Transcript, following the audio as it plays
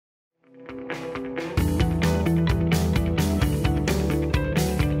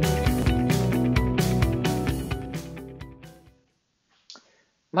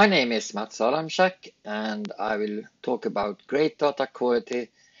My name is Adamczak, and I will talk about great data quality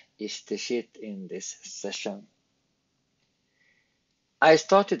is the shit in this session. I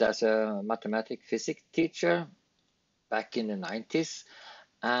started as a mathematics physics teacher back in the 90s,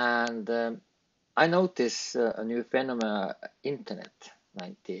 and I noticed a new phenomenon, internet,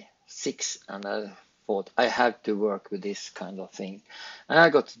 96, and I thought I had to work with this kind of thing. And I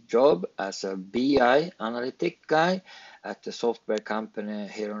got a job as a BI analytic guy at a software company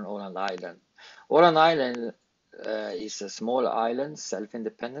here on Åland Island. Åland Island is a small island,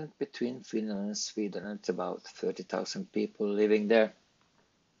 self-independent between Finland and Sweden. It's about 30,000 people living there.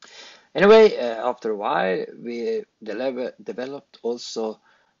 Anyway, after a while, we developed also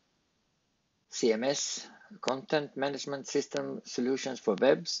CMS, content management system solutions for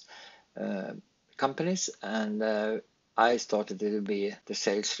webs companies, and I started to be the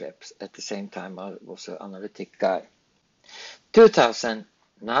sales reps. At the same time, I was an analytic guy.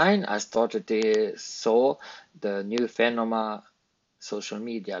 2009, I started to saw the new phenomena, social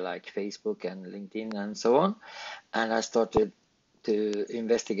media like Facebook and LinkedIn and so on, and I started to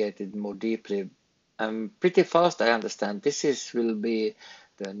investigate it more deeply. And pretty fast, I understand this will be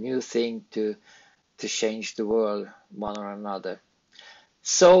the new thing to change the world one or another.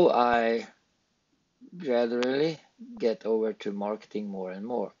 So I gradually get over to marketing more and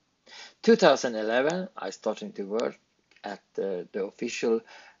more. 2011, I started to work at the official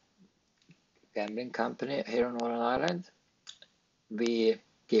gambling company here on Åland Island. We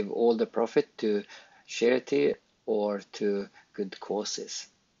give all the profit to charity or to good causes.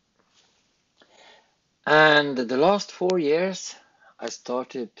 And the last 4 years, I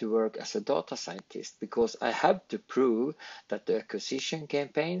started to work as a data scientist because I had to prove that the acquisition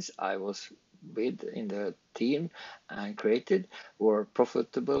campaigns I was with in the team and created were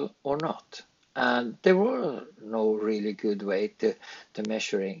profitable or not. And there were no really good way to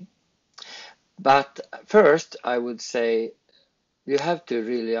measuring. But first, I would say you have to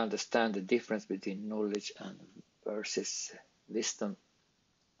really understand the difference between knowledge and versus wisdom.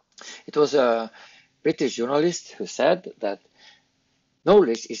 It was a British journalist who said that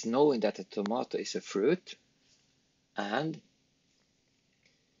knowledge is knowing that a tomato is a fruit, and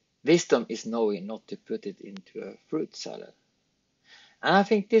wisdom is knowing not to put it into a fruit salad. And I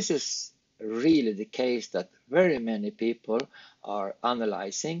think this is really the case that very many people are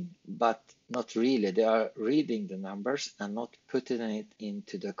analyzing, but not really. They are reading the numbers and not putting it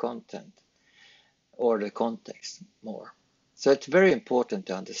into the content or the context more. So it's very important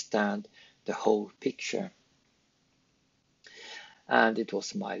to understand the whole picture. And it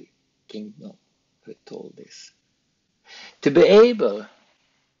was my kingdom who told this. To be able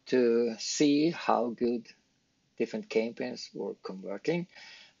to see how good different campaigns were converting,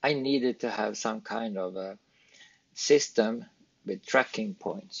 I needed to have some kind of a system with tracking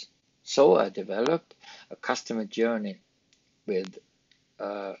points. So I developed a customer journey with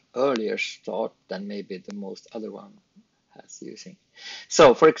earlier start than maybe the most other one has using.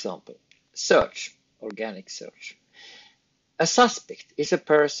 So for example, search, organic search. A suspect is a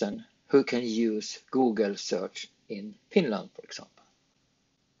person who can use Google search in Finland, for example.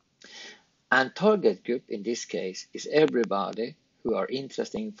 And target group in this case is everybody who are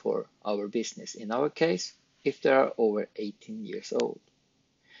interesting for our business. In our case, if they are over 18 years old.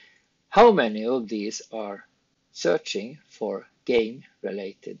 How many of these are searching for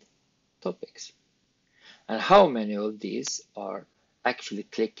game-related topics? And how many of these are actually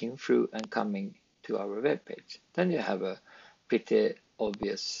clicking through and coming to our webpage? Then you have a pretty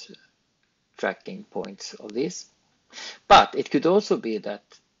obvious tracking points of this. But it could also be that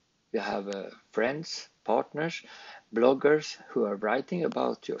you have friends, partners, bloggers who are writing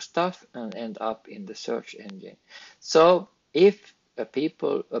about your stuff and end up in the search engine. So if a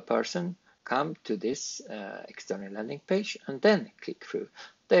person come to this external landing page and then click through,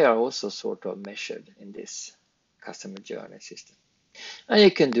 they are also sort of measured in this customer journey system. And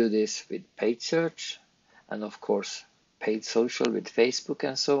you can do this with paid search and of course paid social with Facebook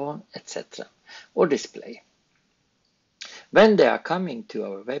and so on, etc. or display. When they are coming to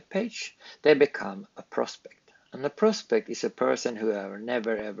our web page, they become a prospect. And a prospect is a person who have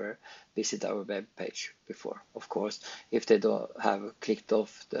never ever visited our web page before. Of course, if they don't have clicked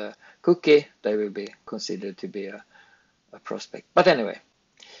off the cookie, they will be considered to be a prospect. But anyway,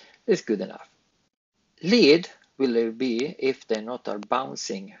 it's good enough. Lead will be if they not are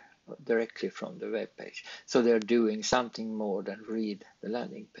bouncing directly from the web page. So they're doing something more than read the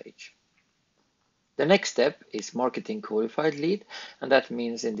landing page. The next step is marketing qualified lead, and that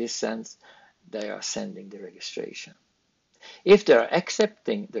means in this sense they are sending the registration. If they are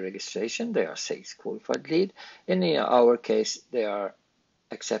accepting the registration, they are sales qualified lead. And in our case, they are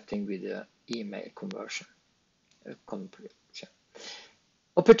accepting with the email conversion.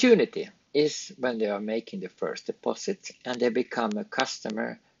 Opportunity is when they are making the first deposit and they become a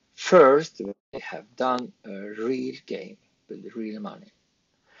customer first when they have done a real game with real money.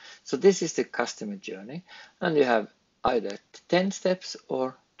 So this is the customer journey, and you have either 10 steps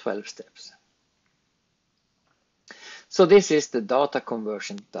or 12 steps. So this is the data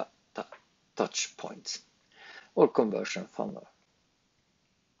conversion touch points or conversion funnel.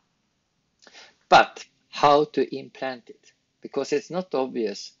 But how to implant it? Because it's not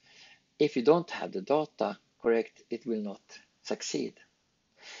obvious. If you don't have the data correct, it will not succeed.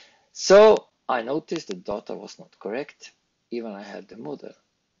 So I noticed the data was not correct, even I had the model.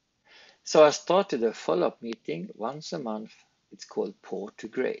 So I started a follow-up meeting once a month. It's called Pour to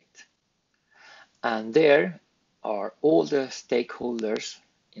Great. And there are all the stakeholders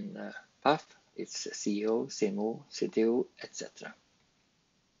in the path. It's CEO, CMO, CTO, etc.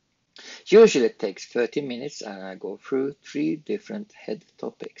 Usually it takes 30 minutes and I go through 3 different head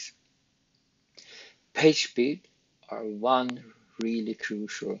topics. Page speed are one really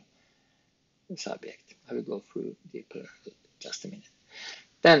crucial subject. I will go through deeper in just a minute.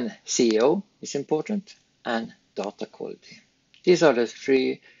 Then CEO is important and data quality. These are the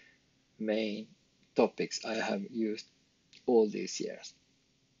 3 main topics I have used all these years.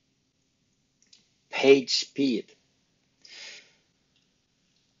 Page speed.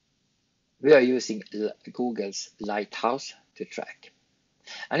 We are using Google's Lighthouse to track.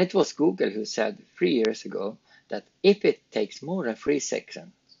 And it was Google who said 3 years ago that if it takes more than 3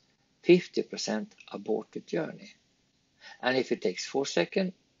 seconds, 50% abort the journey. And if it takes 4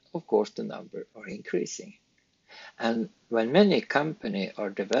 seconds, of course, the number are increasing. And when many companies are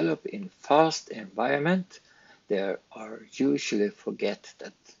developed in fast environment, there are usually forget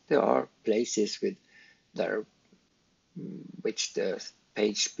that there are places with which the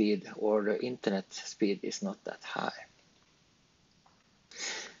page speed or the internet speed is not that high.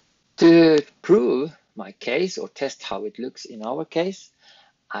 To prove my case or test how it looks in our case,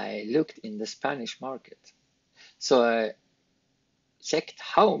 I looked in the Spanish market. So I checked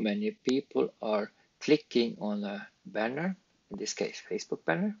how many people are clicking on a banner, in this case Facebook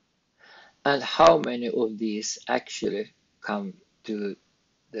banner, and how many of these actually come to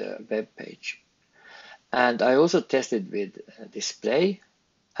the web page. And I also tested with display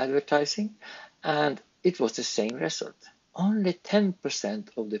advertising, and it was the same result. Only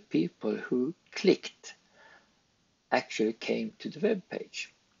 10% of the people who clicked actually came to the web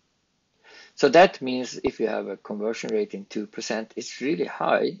page. So that means if you have a conversion rate in 2%, it's really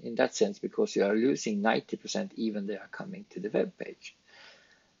high in that sense because you are losing 90% even they are coming to the web page.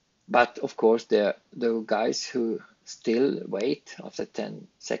 But of course, the guys who still wait after 10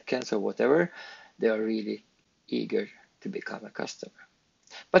 seconds or whatever, they are really eager to become a customer.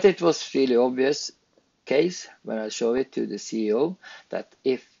 But it was really obvious case when I show it to the CEO that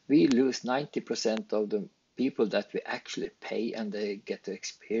if we lose 90% of the people that we actually pay and they get the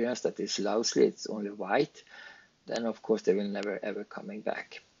experience that is lousy, it's only white, then of course they will never ever coming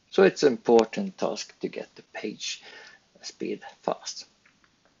back. So it's an important task to get the page speed fast.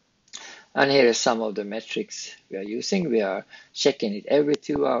 And here is some of the metrics we are using. We are checking it every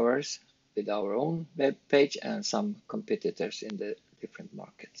 2 hours with our own web page and some competitors in the different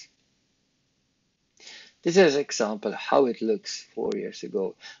markets. This is an example how it looks 4 years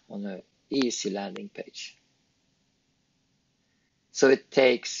ago on an easy landing page. So it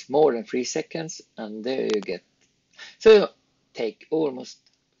takes more than 3 seconds, and there you get. So you take almost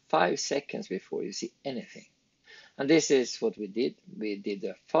 5 seconds before you see anything. And this is what we did. We did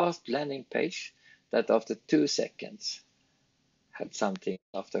a fast landing page that after 2 seconds had something.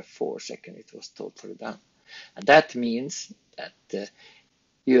 After 4 seconds, it was totally done. And that means that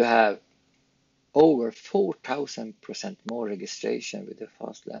you have over 4,000% more registration with the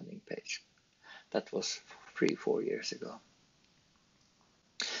fast landing page. That was 3-4 years ago.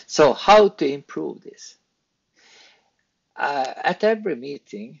 So how to improve this? At every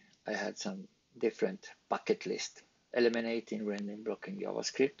meeting, I had some different bucket list. Eliminating random blocking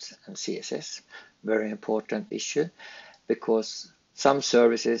JavaScript and CSS, very important issue, because some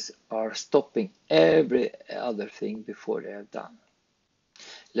services are stopping every other thing before they are done.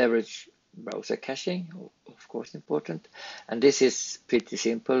 Leverage browser caching, of course, important. And this is pretty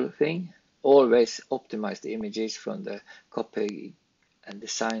simple thing. Always optimize the images from the copy and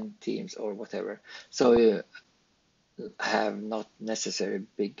design teams or whatever. So you have not necessarily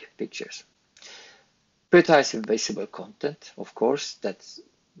big pictures. Prioritize visible content, of course, that's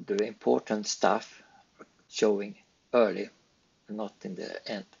the important stuff showing early, not in the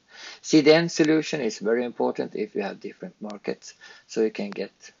end. CDN solution is very important if you have different markets, so you can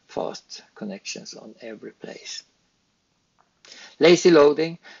get fast connections on every place. Lazy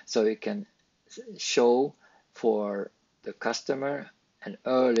loading, so you can show for the customer an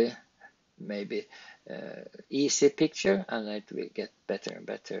early, maybe easy picture, and it will get better and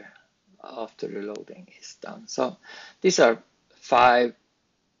better after the loading is done. So these are 5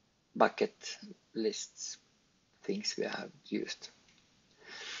 bucket lists, things we have used.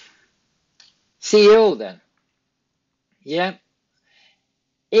 SEO then. Yeah,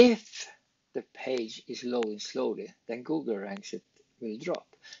 if the page is loading slowly, then Google ranks it will drop.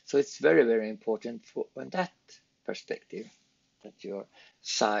 So it's very, very important from that perspective that your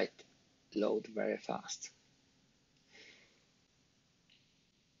site load very fast.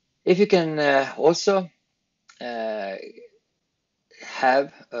 If you can also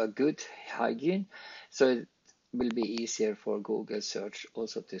have a good hygiene, so it will be easier for Google search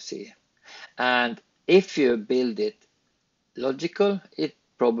also to see. And if you build it logical, it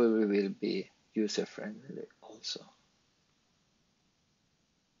probably will be user-friendly also.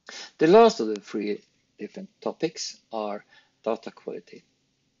 The last of the 3 different topics are data quality.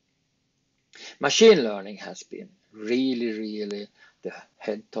 Machine learning has been really the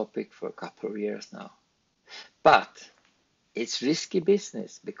head topic for a couple of years now. But it's risky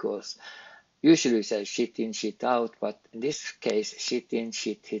business because usually we say shit in, shit out, but in this case, shit in,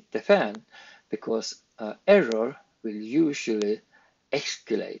 shit hit the fan, because error will usually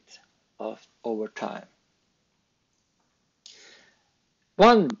escalate over time.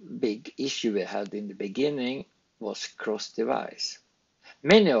 One big issue we had in the beginning was cross-device.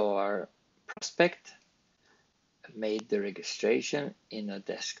 Many of our prospects made the registration in a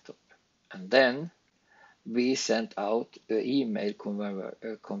desktop, and then we sent out an email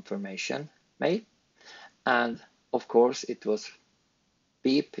confirmation mail, and of course it was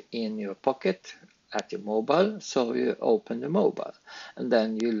beep in your pocket at your mobile, so you open the mobile, and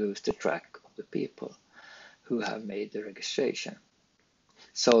then you lose the track of the people who have made the registration.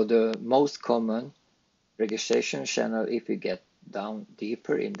 So the most common registration channel, if we get down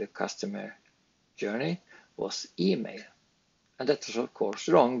deeper in the customer journey, was email. And that was of course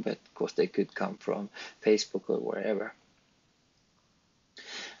wrong, but of course they could come from Facebook or wherever.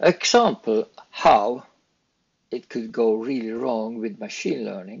 Example how it could go really wrong with machine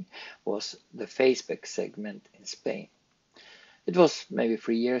learning was the Facebook segment in Spain. It was maybe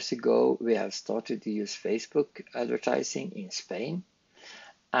 3 years ago we have started to use Facebook advertising in Spain.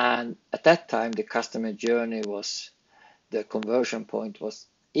 And at that time, the customer journey was, the conversion point was,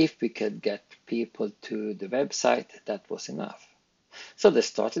 if we could get people to the website, that was enough. So they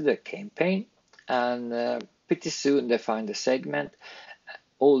started a campaign, and pretty soon they find a segment.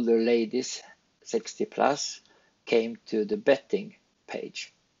 Older ladies, 60 plus, came to the betting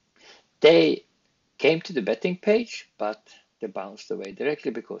page. They came to the betting page, but they bounced away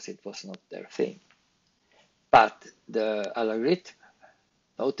directly because it was not their thing. But the algorithm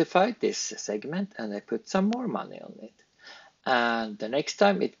notified this segment, and they put some more money on it. And the next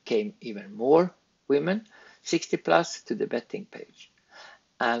time it came even more women, 60 plus, to the betting page.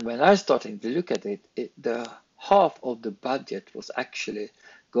 And when I started to look at it, the half of the budget was actually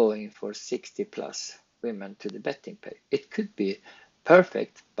going for 60 plus women to the betting page. It could be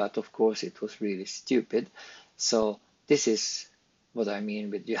perfect, but of course it was really stupid. So this is what I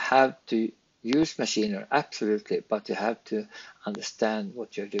mean with, you have to use machine learning, absolutely, but you have to understand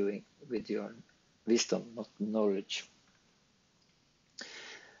what you're doing with your wisdom, not knowledge.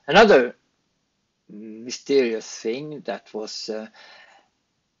 Another mysterious thing that was,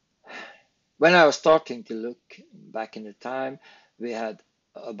 when I was starting to look back in the time, we had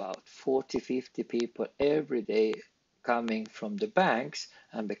about 40-50 people every day coming from the banks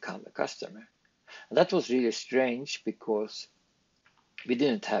and become a customer. And that was really strange because we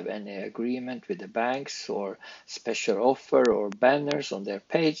didn't have any agreement with the banks or special offer or banners on their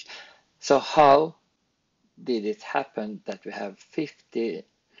page. So how did it happen that we have 50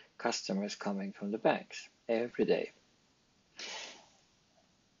 customers coming from the banks every day?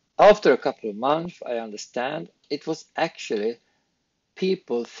 After a couple of months, I understand it was actually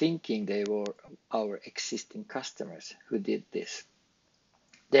people thinking they were our existing customers who did this.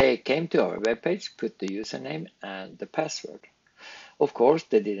 They came to our webpage, put the username and the password. Of course,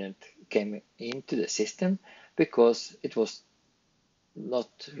 they didn't came into the system because it was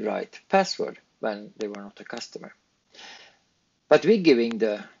not right password when they were not a customer. But we're giving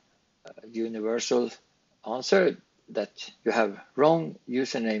the universal answer that you have wrong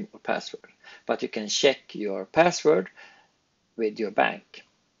username or password, but you can check your password with your bank.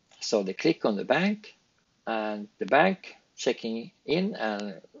 So they click on the bank, and the bank checking in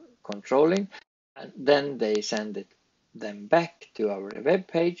and controlling, and then they send them back to our web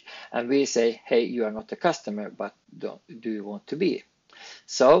page, and we say, hey, you are not a customer, but do you want to be?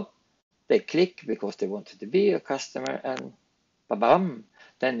 So they click because they wanted to be a customer, and bam,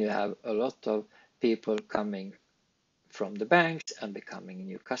 then you have a lot of people coming from the banks and becoming a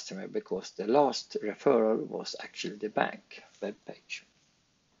new customer because the last referral was actually the bank web page.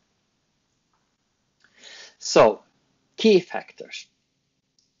 So, key factors.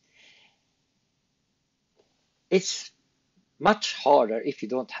 It's much harder if you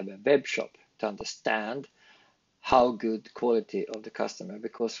don't have a web shop to understand how good quality of the customer,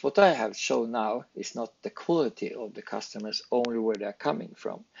 because what I have shown now is not the quality of the customers, only where they're coming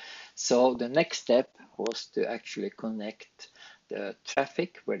from. So the next step was to actually connect the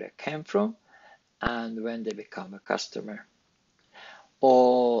traffic where they came from and when they become a customer.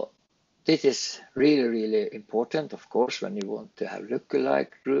 Or this is really, really important, of course, when you want to have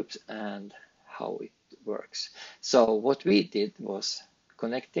lookalike groups and how it works. So what we did was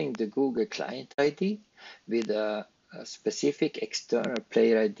connecting the Google Client ID with a specific external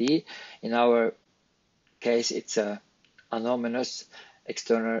player ID. In our case, it's a anonymous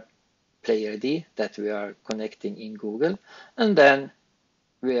external player ID that we are connecting in Google. And then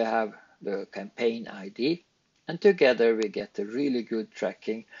we have the campaign ID. And together we get a really good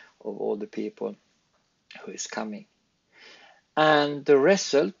tracking of all the people who is coming. And the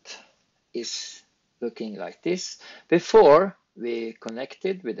result is looking like this. Before we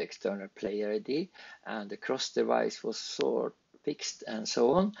connected with external player ID and the cross device was sort fixed and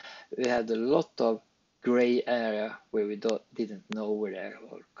so on, we had a lot of gray area where we didn't know where they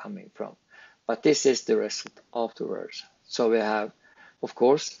were coming from. But this is the result afterwards. So we have, of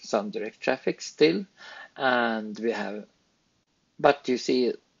course, some direct traffic still, and we have, but you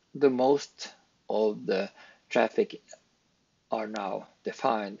see the most of the traffic are now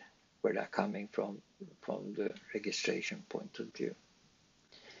defined where they're coming from the registration point of view.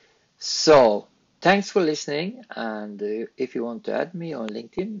 So thanks for listening, and if you want to add me on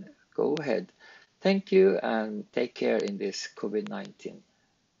LinkedIn, go ahead. Thank you and take care in this COVID-19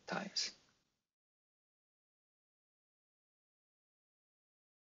 times.